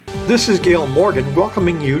This is Gail Morgan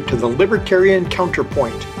welcoming you to the Libertarian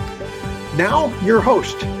Counterpoint. Now, your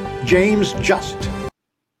host, James Just.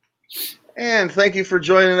 And thank you for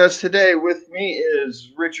joining us today. With me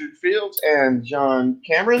is Richard Fields and John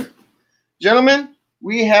Cameron. Gentlemen,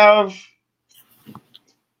 we had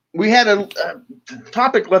a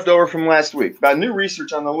topic left over from last week about new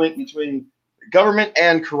research on the link between government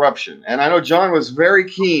and corruption. And I know John was very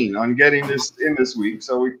keen on getting this in this week,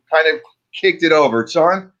 so we kind of kicked it over.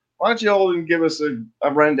 John, why don't you all give us a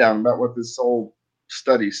rundown about what this whole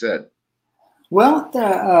study said? Well,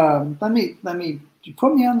 let me you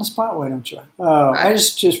put me on the spot, why don't you? I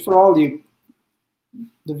just for all the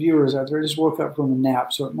viewers out there, I just woke up from a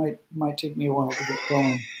nap, so it might take me a while to get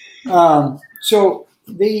going. So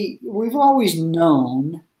we've always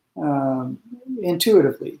known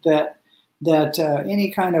intuitively that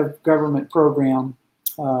any kind of government program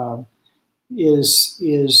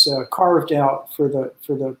is carved out for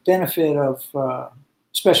the benefit of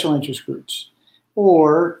special interest groups,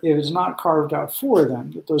 or if it's not carved out for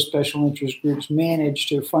them, that those special interest groups manage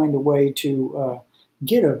to find a way to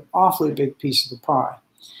get an awfully big piece of the pie.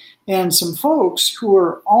 And some folks who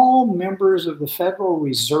are all members of the Federal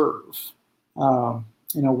Reserve,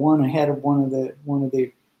 one ahead of one of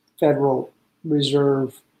the Federal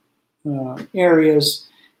Reserve areas,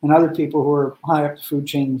 and other people who are high up the food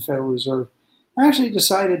chain in the Federal Reserve, actually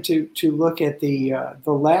decided to look at the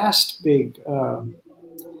last big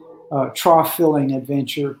trough filling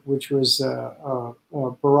adventure, which was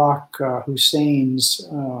Barack Hussein's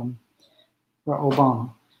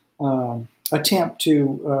Obama attempt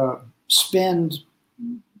to spend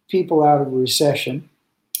people out of a recession,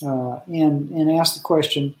 and ask the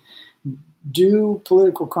question: do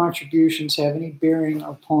political contributions have any bearing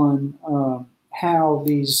upon how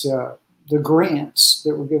these the grants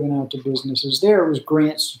that were given out to businesses? There, it was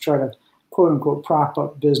grants to try to quote unquote prop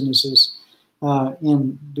up businesses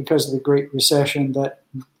because of the Great Recession that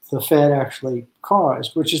the Fed actually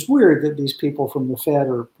caused, which is weird that these people from the Fed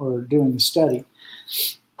are doing the study.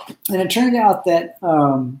 And it turned out that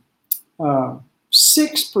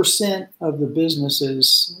 6% of the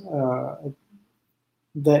businesses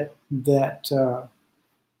that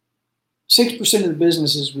 6% of the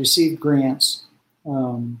businesses received grants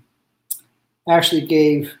actually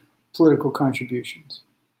gave political contributions.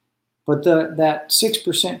 But that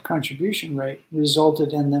 6% contribution rate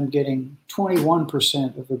resulted in them getting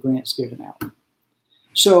 21% of the grants given out.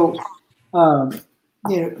 So,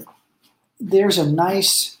 there's a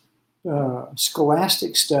nice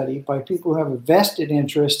scholastic study by people who have a vested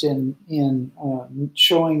interest in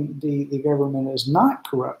showing the government as not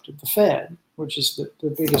corrupt, the Fed, which is the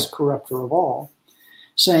biggest corrupter of all,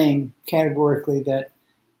 saying categorically that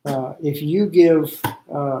if you give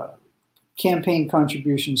campaign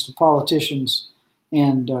contributions to politicians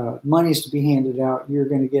and monies to be handed out, you're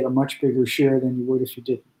going to get a much bigger share than you would if you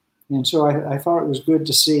didn't. And so I thought it was good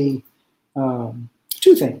to see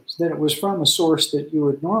two things: that it was from a source that you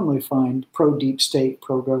would normally find pro-deep state,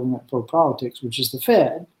 pro-government, pro-politics, which is the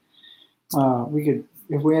Fed. We could,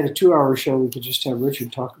 if we had a 2-hour show, we could just have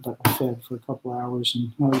Richard talk about the Fed for a couple hours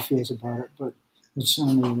and how he feels about it, but it's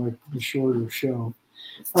only like a shorter show.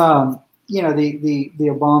 The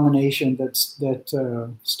abomination that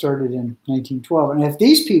started in 1912. And if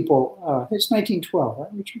these people, it's 1912,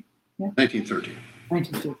 right, Richard? Yeah? 1913.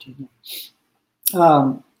 1913,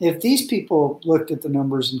 yeah. If these people looked at the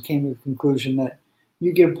numbers and came to the conclusion that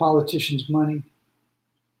you give politicians money,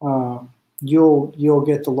 you'll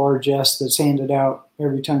get the largesse that's handed out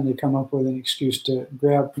every time they come up with an excuse to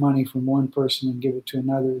grab money from one person and give it to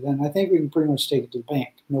another, then I think we can pretty much take it to the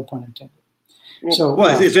bank. No pun intended. So,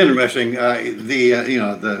 it's interesting.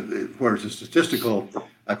 Where's the statistical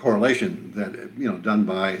correlation that done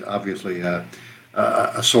by obviously a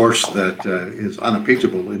source that is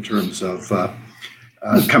unimpeachable in terms of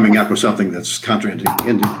coming up with something that's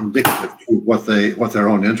contraindicative to what their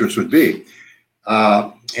own interests would be.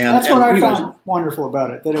 And that's what I found wonderful about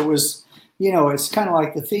it. That it was, it's kind of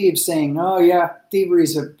like the thieves saying, "Oh yeah, thievery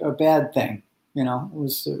is a bad thing." It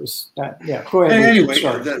was that. Yeah, go ahead. Anyway,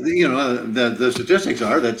 the statistics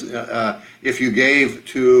are that if you gave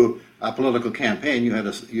to a political campaign, you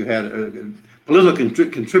had political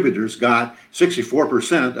contributors got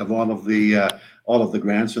 64% of all of the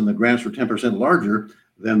grants, and the grants were 10% larger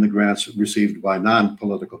than the grants received by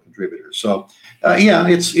non-political contributors. So,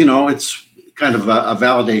 it's kind of a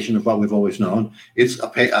validation of what we've always known. It's a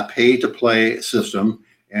pay-to-play system,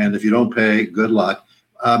 and if you don't pay, good luck.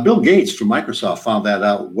 Bill Gates from Microsoft found that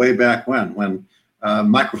out way back when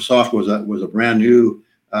Microsoft was a brand new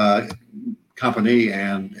company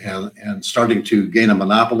and starting to gain a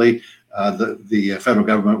monopoly. the federal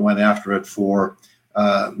government went after it for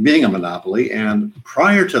being a monopoly. And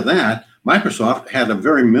prior to that, Microsoft had a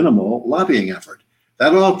very minimal lobbying effort.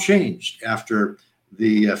 That all changed after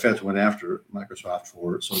the feds went after Microsoft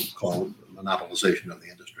for so-called monopolization of the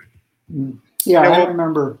industry. Yeah, well, I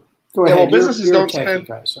remember. Go ahead. Well, businesses you're a don't techie spend.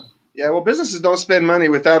 guy, so. Yeah, well, businesses don't spend money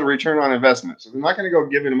without a return on investment. So they're not going to go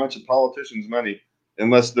giving a bunch of politicians money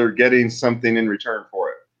unless they're getting something in return for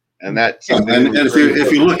it. And that something. And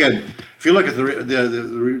if you look at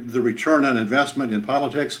the return on investment in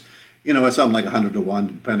politics, it's something like 100 to 1,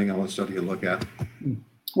 depending on what study you look at.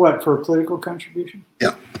 What, for a political contribution?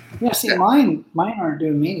 Yeah. Yeah. See, mine aren't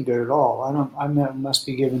doing me any good at all. I must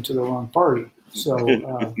be given to the wrong party. So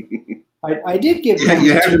I did give.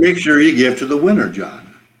 You have to make sure you give to the winner, John.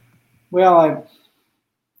 Well,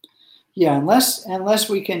 unless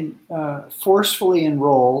we can forcefully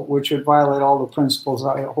enroll, which would violate all the principles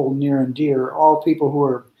I hold near and dear, all people who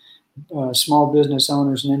are small business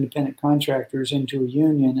owners and independent contractors into a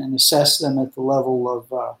union and assess them at the level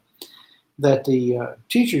of that the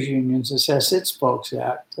teachers unions assess its folks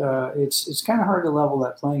at. It's kind of hard to level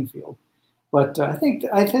that playing field. But I think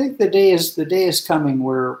the day is coming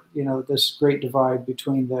where this great divide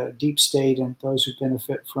between the deep state and those who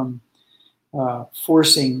benefit from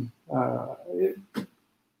forcing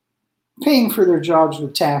paying for their jobs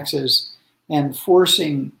with taxes and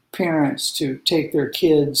forcing parents to take their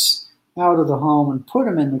kids out of the home and put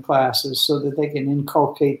them in the classes so that they can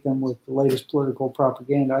inculcate them with the latest political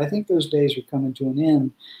propaganda. I think those days are coming to an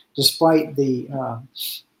end, despite the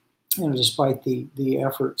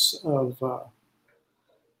efforts of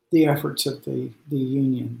the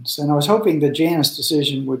unions. And I was hoping the Janus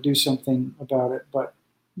decision would do something about it, but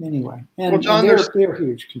anyway. And, John, they're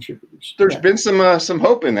huge contributors. There's been some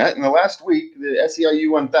hope in that. In the last week, the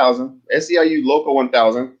SEIU 1000, SEIU Local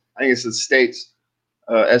 1000, I think it's the state's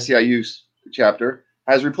SEIU chapter,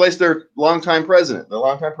 has replaced their longtime president. The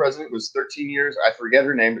longtime president was 13 years. I forget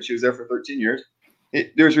her name, but she was there for 13 years.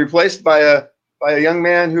 It was replaced by a young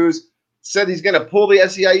man who's said he's going to pull the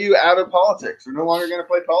SEIU out of politics. They're no longer going to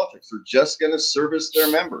play politics. They're just going to service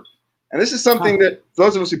their members. And this is something that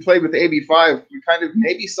those of us who played with AB5, we kind of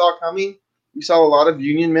maybe saw coming. We saw a lot of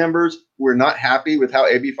union members who were not happy with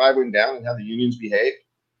how AB5 went down and how the unions behaved,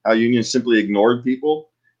 how unions simply ignored people.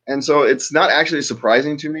 And so it's not actually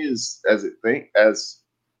surprising to me as other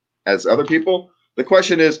people. The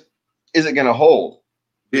question is it going to hold?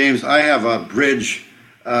 James, I have a bridge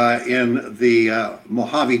in the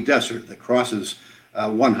Mojave Desert that crosses a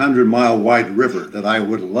 100-mile wide river that I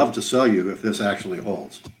would love to sell you if this actually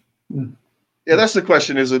holds. Yeah, that's the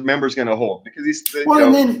question: is the members going to hold? Because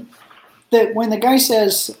and then when the guy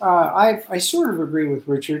says, I sort of agree with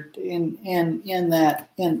Richard in that,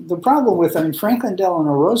 and the problem with, Franklin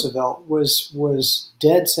Delano Roosevelt was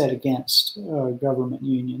dead set against government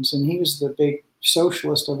unions, and he was the big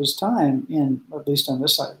socialist of his time, at least on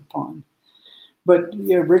this side of the pond. But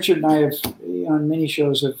Richard and I have on many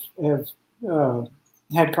shows have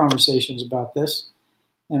had conversations about this,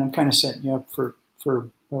 and I'm kind of setting you up for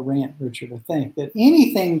a rant, Richard. I think that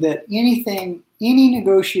any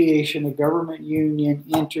negotiation a government union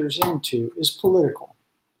enters into is political.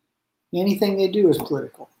 Anything they do is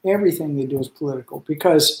political. Everything they do is political,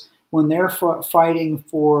 because when they're fighting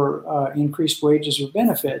for increased wages or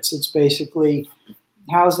benefits, it's basically,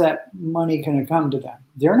 how's that money going to come to them?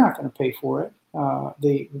 They're not going to pay for it.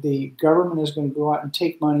 The government is going to go out and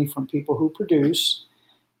take money from people who produce,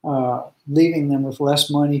 leaving them with less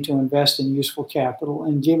money to invest in useful capital,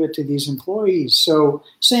 and give it to these employees. So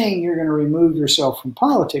saying you're going to remove yourself from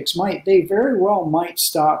politics they very well might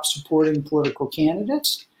stop supporting political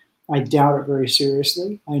candidates. I doubt it very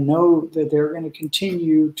seriously. I know that they're going to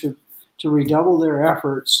continue to redouble their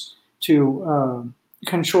efforts to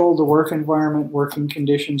control the work environment, working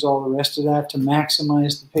conditions, all the rest of that, to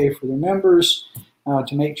maximize the pay for their members,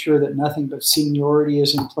 to make sure that nothing but seniority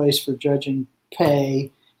is in place for judging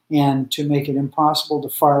pay, and to make it impossible to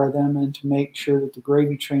fire them, and to make sure that the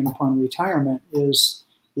gravy train upon retirement is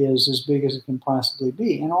as big as it can possibly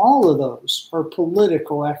be. And all of those are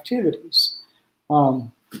political activities.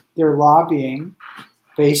 They're lobbying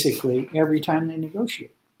basically every time they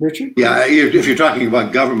negotiate. Richard? Yeah, if you're talking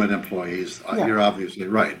about government employees, you're obviously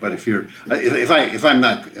right. But correct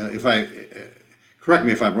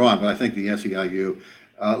me if I'm wrong, but I think the SEIU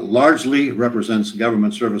largely represents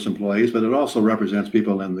government service employees, but it also represents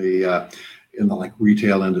people in the like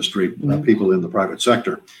retail industry, people in the private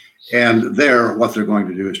sector. And what they're going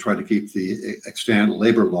to do is try to keep the extant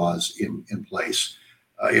labor laws in place.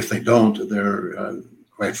 If they don't, they're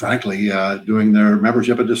quite frankly doing their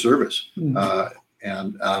membership a disservice.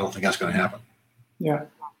 And I don't think that's going to happen. Yeah.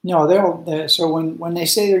 No, so when they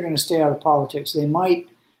say they're going to stay out of politics, they might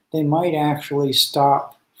actually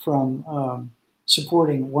stop from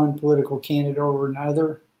supporting one political candidate over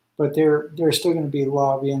another, but they're still going to be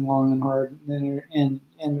lobbying long and hard, and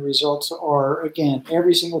the results are, again,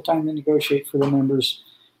 every single time they negotiate for the members,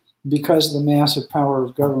 because of the massive power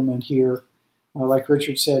of government here, like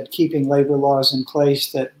Richard said, keeping labor laws in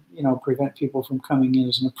place that prevent people from coming in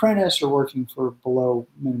as an apprentice or working for below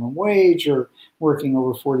minimum wage or working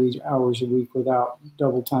over 40 hours a week without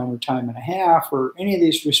double time or time and a half, or any of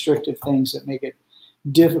these restrictive things that make it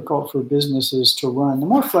difficult for businesses to run. The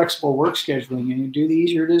more flexible work scheduling you do, the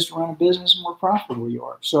easier it is to run a business and more profitable you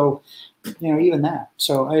are. So, even that.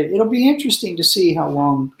 So it'll be interesting to see how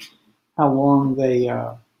long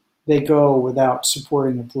they go without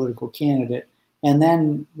supporting a political candidate. And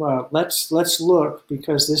then let's look,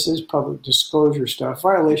 because this is public disclosure stuff,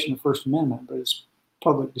 violation of First Amendment, but it's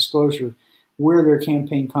public disclosure, where their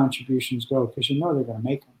campaign contributions go, because they're going to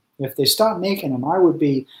make them. If they stop making them, I'm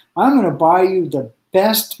going to buy you the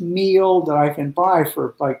best meal that I can buy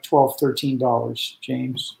for like $12, $13,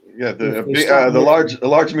 James. Yeah, the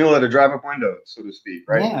large meal at a drive-up window, so to speak,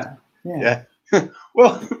 right? Yeah.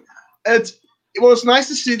 Well, it's nice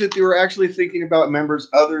to see that they were actually thinking about members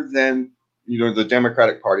other than the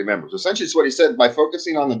Democratic Party members. Essentially, it's what he said. By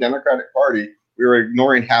focusing on the Democratic Party, we were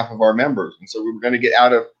ignoring half of our members, and so we were going to get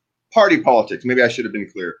out of party politics. Maybe I should have been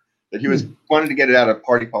clear that he wanted to get it out of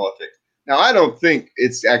party politics. Now, I don't think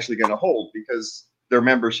it's actually going to hold, because their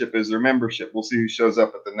membership is their membership. We'll see who shows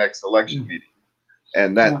up at the next election meeting,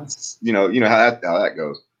 and that's how that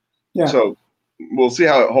goes. Yeah. So we'll see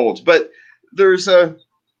how it holds. But there's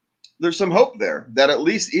some hope there that at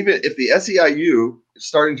least, even if the SEIU is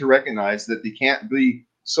starting to recognize that they can't be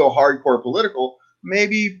so hardcore political,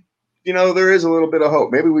 maybe there is a little bit of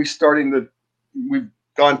hope. Maybe we've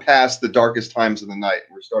gone past the darkest times of the night.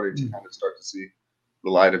 We're starting to kind of start to see the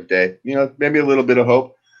light of day. Maybe a little bit of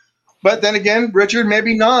hope. But then again, Richard,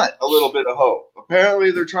 maybe not a little bit of hope. Apparently,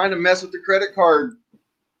 they're trying to mess with the credit card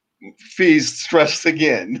fees stressed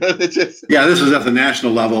again. Yeah, this is at the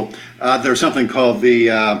national level. There's something called the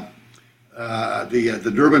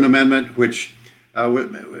Durbin Amendment, which I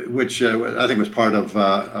think was part of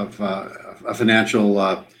a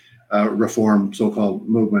financial reform so-called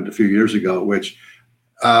movement a few years ago, which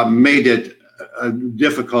made it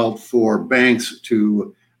difficult for banks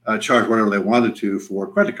to charge whatever they wanted to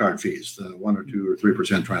for credit card fees, the 1 or 2 or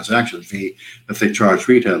 3% transaction fee that they charge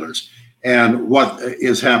retailers. And what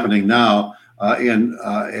is happening now in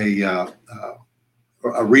a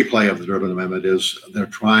replay of the Durbin Amendment is they're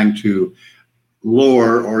trying to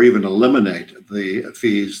lower or even eliminate the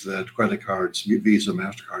fees that credit cards, Visa,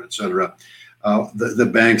 MasterCard, et cetera, the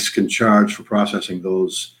banks can charge for processing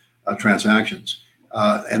those transactions.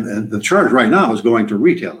 And the charge right now is going to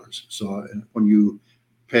retailers. So when you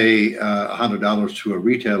pay $100 to a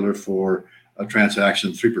retailer for a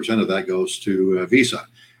transaction, 3% of that goes to Visa,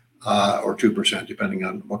 or 2%, depending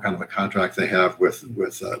on what kind of a contract they have with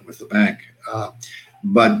the bank.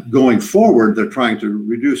 But going forward, they're trying to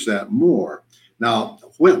reduce that more. Now,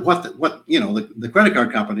 the credit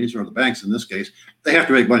card companies, or the banks in this case, they have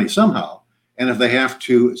to make money somehow. And if they have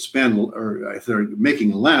to spend, or if they're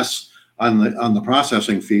making less on the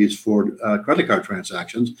processing fees for credit card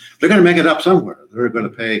transactions, they're going to make it up somewhere. They're going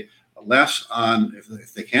to pay less on,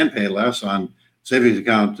 if they can pay less on savings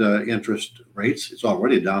account interest rates. It's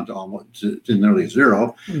already down to almost to nearly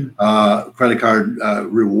zero. Credit card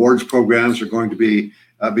rewards programs are going to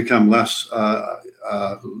become less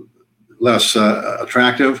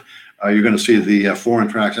attractive. You're going to see the foreign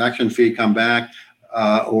transaction fee come back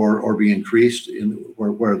or be increased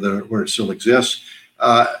where it still exists.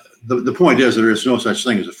 The point is, there is no such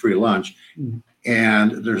thing as a free lunch,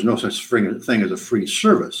 and there's no such thing as a free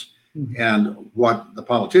service. And what the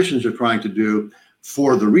politicians are trying to do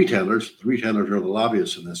for the retailers are the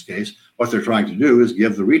lobbyists in this case, what they're trying to do is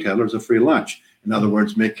give the retailers a free lunch. In other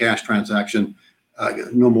words, make cash transaction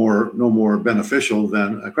no more beneficial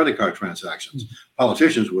than credit card transactions.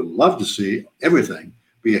 Politicians would love to see everything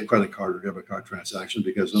be a credit card or debit card transaction,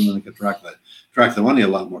 because then they can track the money a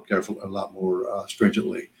lot more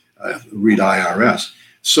stringently. Read IRS.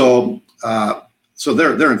 So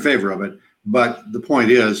they're in favor of it. But the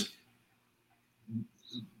point is,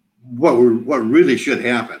 what really should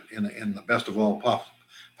happen in the best of all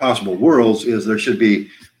possible worlds is there should be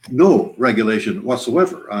no regulation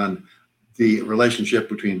whatsoever on the relationship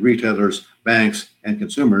between retailers, banks, and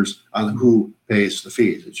consumers on who pays the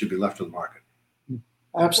fees. It should be left to the market.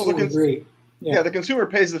 Absolutely agree. Yeah, the consumer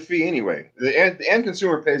pays the fee anyway. The end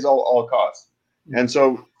consumer pays all costs. And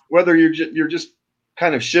so whether you're just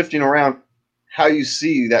kind of shifting around how you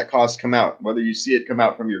see that cost come out, whether you see it come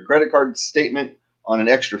out from your credit card statement on an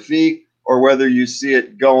extra fee, or whether you see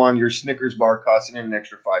it go on your Snickers bar costing an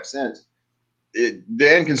extra 5 cents. The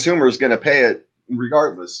end consumer is going to pay it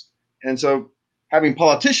regardless. And so having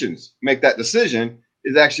politicians make that decision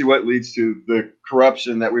is actually what leads to the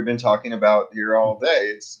corruption that we've been talking about here all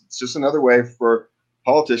day. It's just another way for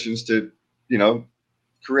politicians to,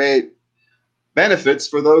 create benefits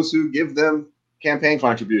for those who give them campaign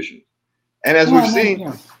contributions. And as we've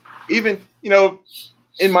seen, even,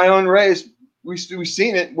 in my own race, we've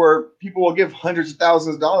seen it where people will give hundreds of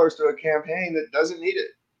thousands of dollars to a campaign that doesn't need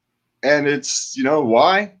it. And it's,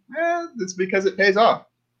 why? It's because it pays off.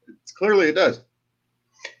 Clearly it does.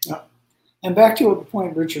 And back to a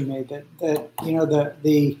point Richard made that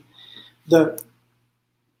the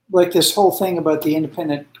like this whole thing about the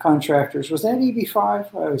independent contractors, was that EB5?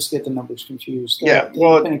 I always get the numbers confused. The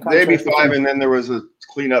EB5, and then there was a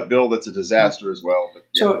cleanup bill that's a disaster as well. But,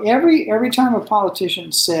 yeah. So every time a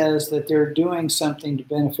politician says that they're doing something to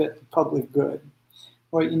benefit the public good,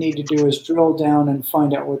 what you need to do is drill down and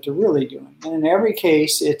find out what they're really doing. And in every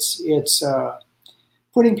case, it's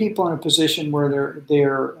putting people in a position where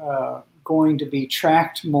they're going to be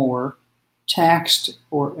tracked more, taxed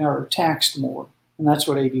or taxed more. And that's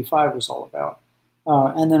what AB5 was all about.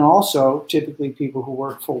 And then also, typically people who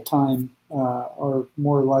work full-time are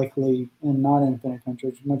more likely, and not independent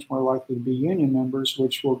contractors, much more likely to be union members,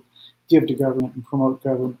 which will give to government and promote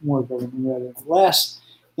more government rather than less.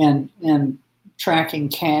 And tracking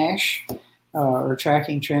cash or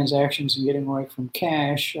tracking transactions and getting away from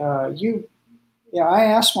cash. I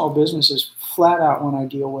ask small businesses flat out when I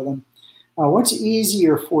deal with them, what's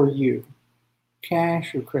easier for you,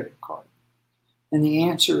 cash or credit card? And the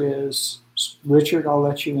answer is, Richard, I'll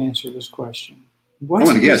let you answer this question. I'm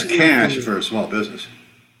going to guess cash for a small business.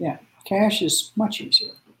 Yeah, cash is much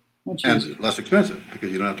easier. And less expensive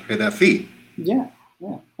because you don't have to pay that fee. Yeah.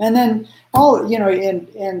 And then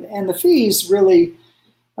and the fees really,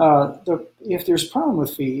 if there's a problem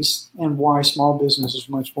with fees, and why small business is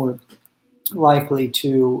much more likely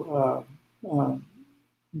to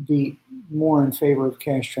be more in favor of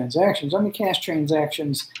cash transactions. I mean, cash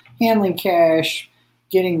transactions, handling cash,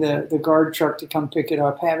 getting the guard truck to come pick it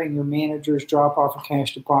up, having your managers drop off a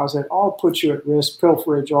cash deposit, all puts you at risk,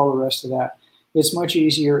 pilferage, all the rest of that. It's much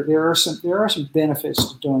easier. There are some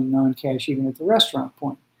benefits to doing non-cash even at the restaurant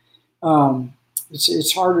point.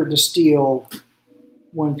 It's harder to steal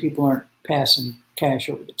when people aren't passing cash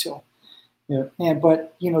over the till.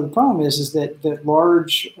 But the problem is that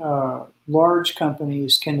large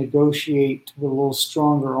companies can negotiate with a little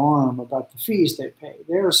stronger arm about the fees they pay.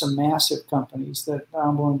 There are some massive companies that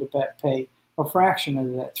I'm willing to pay a fraction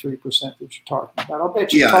of that 3% that you're talking about. I'll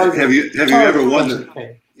bet you. Yeah. Target, have you ever wondered?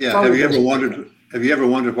 Yeah. Target Have you ever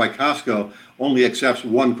wondered why Costco only accepts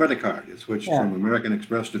one credit card? It switched from American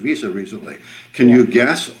Express to Visa recently. Can you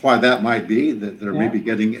guess why that might be? That they're maybe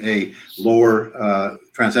getting a lower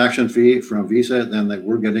transaction fee from Visa than they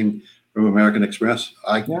were getting from American Express?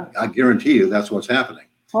 I guarantee you that's what's happening.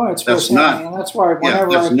 Oh, it's what's happening, and that's why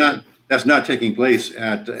whenever that's not taking place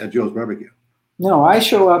at Joe's Barbecue. No, I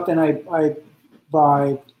show up and I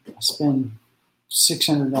spend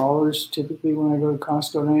 $600 typically when I go to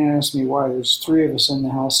Costco. And they ask me why. There's 3 of us in the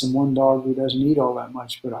house and 1 dog who doesn't eat all that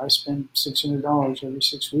much, but I spend $600 every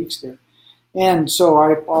 6 weeks there. And so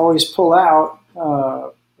I always pull out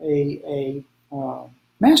a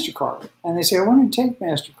MasterCard, and they say, I want to take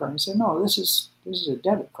MasterCard. I say, no, this is a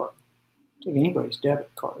debit card. Take anybody's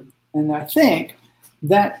debit card. And I think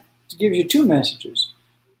that gives you 2 messages.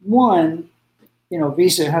 One,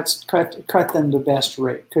 Visa has to cut them the best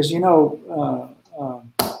rate because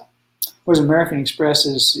whereas American Express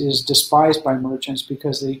is despised by merchants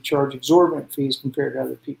because they charge exorbitant fees compared to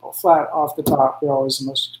other people. Flat off the top, they're always the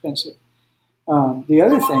most expensive. The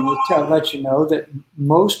other thing is to let you know that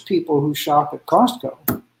most people who shop at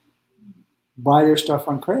Costco buy their stuff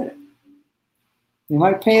on credit. You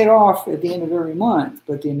might pay it off at the end of every month,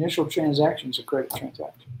 but the initial transaction is a credit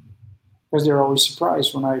transaction. Because they're always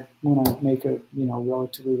surprised when I make a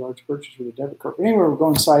relatively large purchase with a debit card. But anyway, we're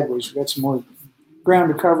going sideways. We've got some more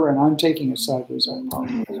ground to cover, and I'm taking it sideways. I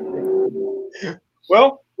apologize.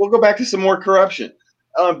 Well, we'll go back to some more corruption.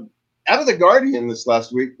 Out of the Guardian this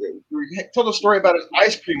last week, we told a story about an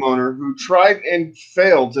ice cream owner who tried and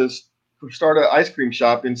failed to start an ice cream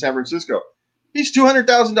shop in San Francisco. He's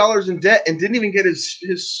 $200,000 in debt and didn't even get his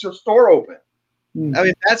store open. I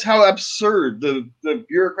mean, that's how absurd the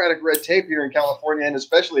bureaucratic red tape here in California, and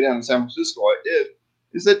especially down in San Francisco,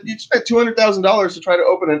 is that you spent $200,000 to try to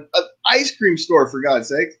open an ice cream store, for God's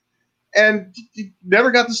sake, and he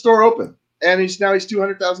never got the store open. And he's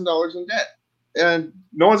 $200,000 in debt. and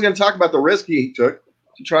no one's going to talk about the risk he took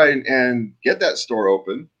to try and get that store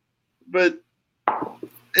open. But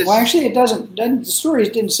well, actually, it doesn't. The stories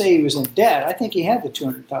didn't say he was in debt. I think he had the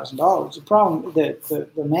 $200,000. The problem, the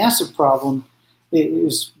massive problem,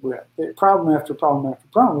 is problem after problem after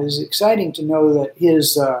problem. It is exciting to know that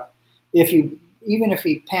his, even if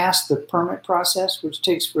he passed the permit process, which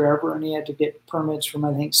takes forever, and he had to get permits from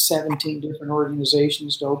I think 17 different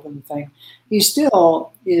organizations to open the thing, he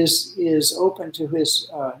still is open to his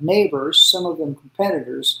neighbors, some of them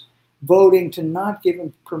competitors, voting to not give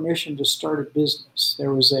him permission to start a business.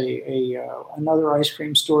 There was another ice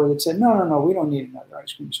cream store that said, no, we don't need another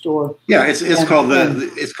ice cream store. Yeah, it's called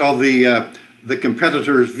the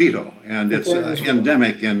competitor's veto, and it's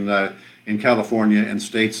endemic in California and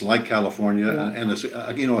states like California, and it's,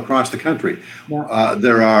 across the country. Yeah.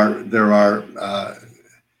 There are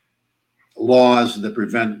laws that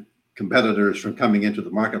prevent competitors from coming into the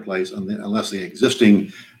marketplace unless the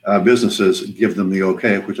existing businesses give them the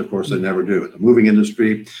okay, which of course they never do. The moving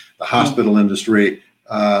industry, the hospital industry,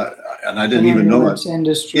 and I didn't even know it.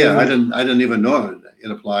 Industry. Yeah, I didn't even know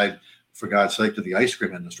it applied, for God's sake, to the ice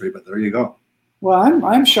cream industry. But there you go. Well,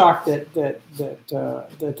 I'm shocked that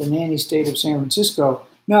the nanny state of San Francisco.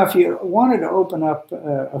 Now, if you wanted to open up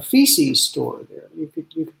a feces store there, you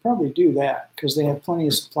could probably do that because they have plenty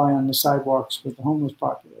of supply on the sidewalks with the homeless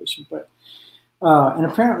population. But and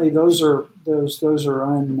apparently those are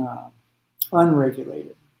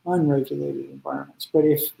unregulated environments. But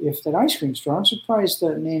if that ice cream store, I'm surprised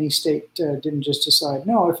that nanny state didn't just decide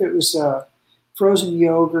no. If it was frozen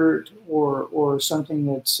yogurt or something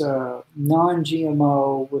that's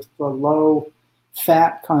non-GMO with the low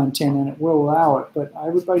fat content in it, will allow it. But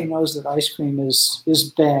everybody knows that ice cream is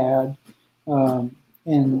bad,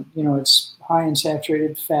 and it's high in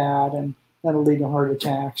saturated fat, and that'll lead to heart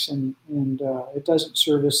attacks, and it doesn't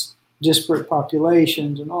service disparate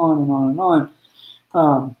populations, and on and on and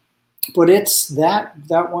on. But it's that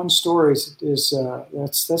one story is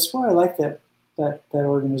that's why I like that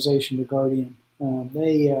organization, The Guardian.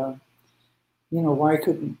 Why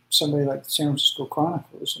couldn't somebody like the San Francisco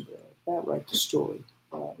Chronicle or somebody like that write the story?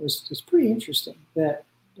 It's pretty interesting that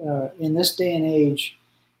in this day and age,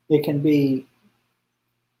 it can be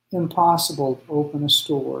impossible to open a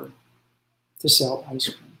store to sell ice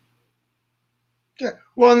cream. Yeah,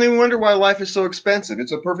 well, and they wonder why life is so expensive.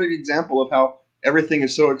 It's a perfect example of how everything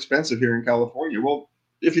is so expensive here in California. Well,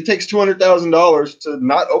 if it takes $200,000 to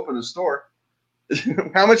not open a store,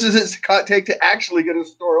 how much does it take to actually get a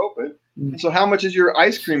store open? Mm-hmm. So how much is your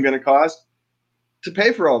ice cream going to cost to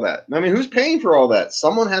pay for all that? I mean, who's paying for all that?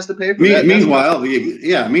 Someone has to pay for that. Meanwhile,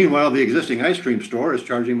 the existing ice cream store is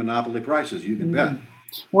charging monopoly prices. You can bet.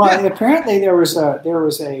 Well, apparently there was a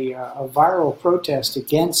viral protest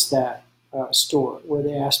against that store where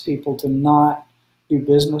they asked people to not do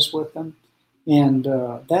business with them, and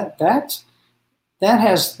that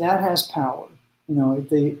has power.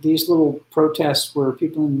 These little protests where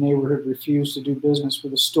people in the neighborhood refuse to do business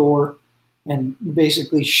with a store and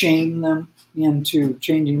basically shame them into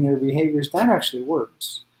changing their behaviors, that actually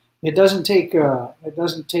works. It doesn't take too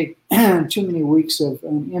many weeks of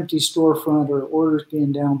an empty storefront or orders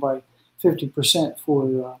being down by 50%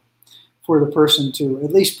 for the person to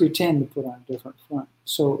at least pretend to put on a different front.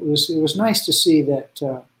 So it was nice to see that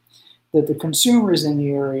the consumers in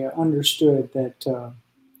the area understood that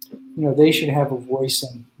they should have a voice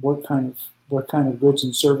in what kind of goods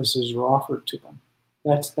and services are offered to them.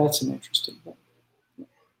 That's an interesting thing.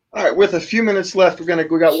 All right, with a few minutes left, we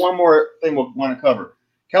got one more thing we'll want to cover.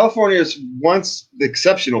 California's once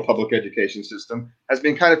exceptional public education system has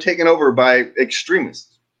been kind of taken over by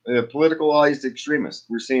extremists, politicalized extremists.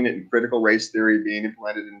 We're seeing it in critical race theory being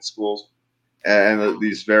implemented in schools, and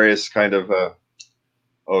these various kind of,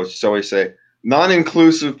 shall we say,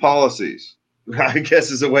 non-inclusive policies, I guess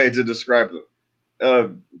is a way to describe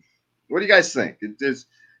them. What do you guys think?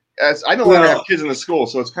 I no longer have kids in the school,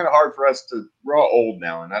 so it's kind of hard for us to. We're all old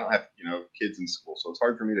now, and I don't have kids in school, so it's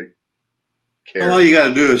hard for me to care. Well, all you got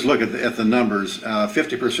to do is look at the numbers.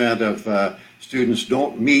 50% of students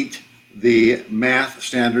don't meet the math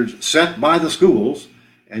standards set by the schools,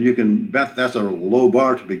 and you can bet that's a low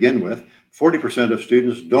bar to begin with. 40% of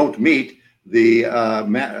students don't meet the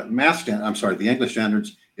math standard. I'm sorry, the English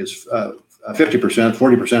standards is 50%.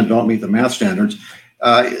 40% don't meet the math standards.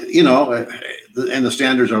 And the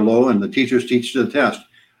standards are low, and the teachers teach to the test.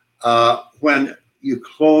 When you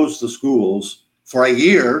close the schools for a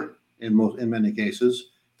year, in many cases,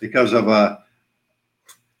 because of a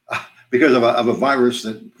virus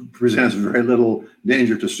that presents very little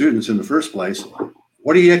danger to students in the first place,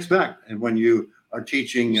 what do you expect? And when you are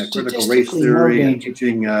teaching critical race theory and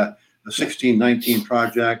teaching the 1619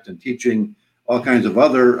 Project and teaching all kinds of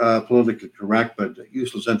other politically correct but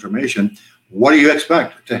useless information. What do you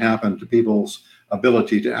expect to happen to people's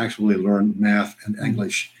ability to actually learn math and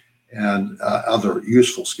English and other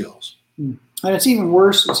useful skills? And it's even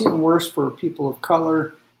worse. It's even worse for people of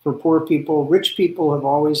color, for poor people. Rich people have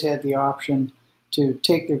always had the option to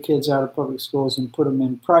take their kids out of public schools and put them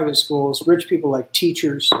in private schools. Rich people like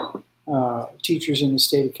teachers, teachers in the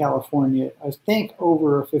state of California, I think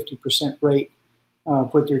over a 50% rate,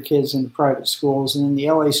 put their kids in private schools. And in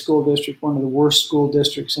the LA school district, one of the worst school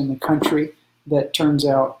districts in the country, that turns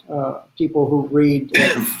out people who read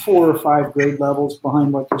 4 or 5 grade levels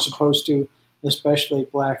behind what they're supposed to, especially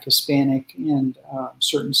Black, Hispanic, and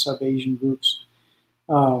certain sub-Asian groups.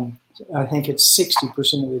 I think it's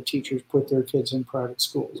 60% of the teachers put their kids in private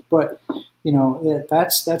schools. But, you know,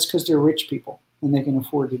 that's because they're rich people and they can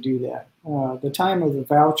afford to do that. The time of the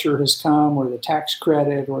voucher has come, or the tax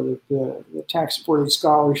credit, or the tax-supported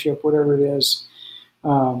scholarship, whatever it is.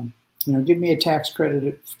 You know, give me a tax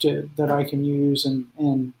credit that I can use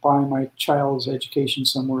and buy my child's education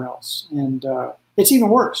somewhere else. And it's even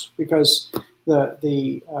worse because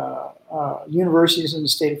the universities in the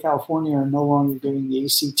state of California are no longer giving the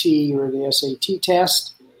ACT or the SAT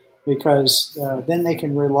test, because then they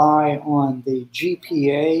can rely on the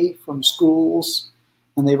GPA from schools,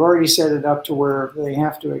 and they've already set it up to where they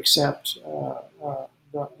have to accept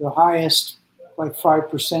the highest, like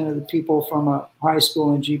 5% of the people from a high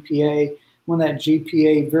school in GPA, when that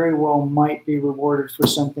GPA very well might be rewarded for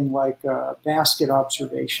something like a basket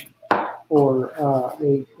observation or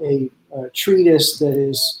a treatise that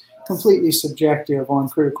is completely subjective on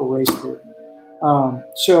critical race theory.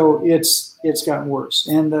 So it's gotten worse.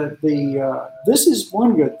 And this is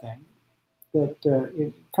one good thing that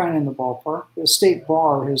kind of in the ballpark. The state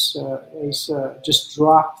bar has just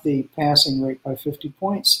dropped the passing rate by 50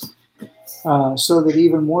 points. So that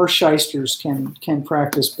even more shysters can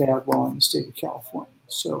practice bad law in the state of California.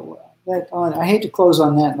 So I hate to close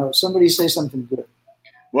on that note. Somebody say something good.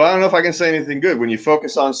 Well, I don't know if I can say anything good. When you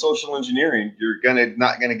focus on social engineering, you're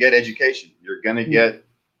not gonna get education. You're gonna get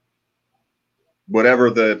whatever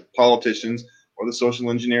the politicians or the social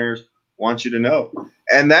engineers want you to know.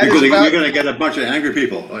 And that because is you're going to get a bunch of angry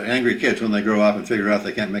people, angry kids, when they grow up and figure out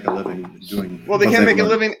they can't make a living doing. Well, they can't make a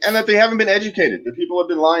living, and that they haven't been educated. The people have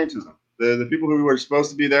been lying to them. The people who are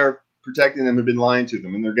supposed to be there protecting them have been lying to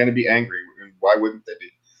them, and they're going to be angry. And why wouldn't they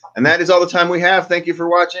be? And that is all the time we have. Thank you for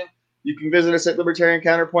watching. You can visit us at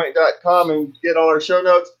libertariancounterpoint.com and get all our show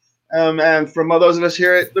notes. And from all those of us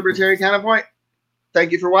here at Libertarian Counterpoint,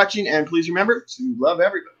 thank you for watching, and please remember to love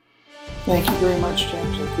everybody. Thank you very much,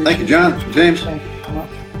 James. Thank you, John. James. Thank you so much.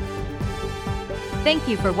 Thank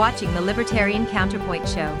you for watching the Libertarian Counterpoint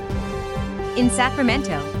Show. In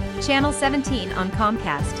Sacramento, Channel 17 on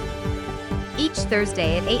Comcast. Each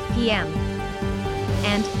Thursday at 8 p.m.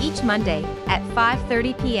 And each Monday at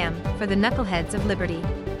 5:30 p.m. for the Knuckleheads of Liberty.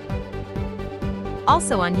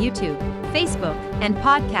 Also on YouTube, Facebook, and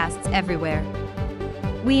podcasts everywhere.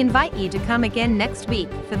 We invite you to come again next week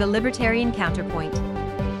for the Libertarian Counterpoint.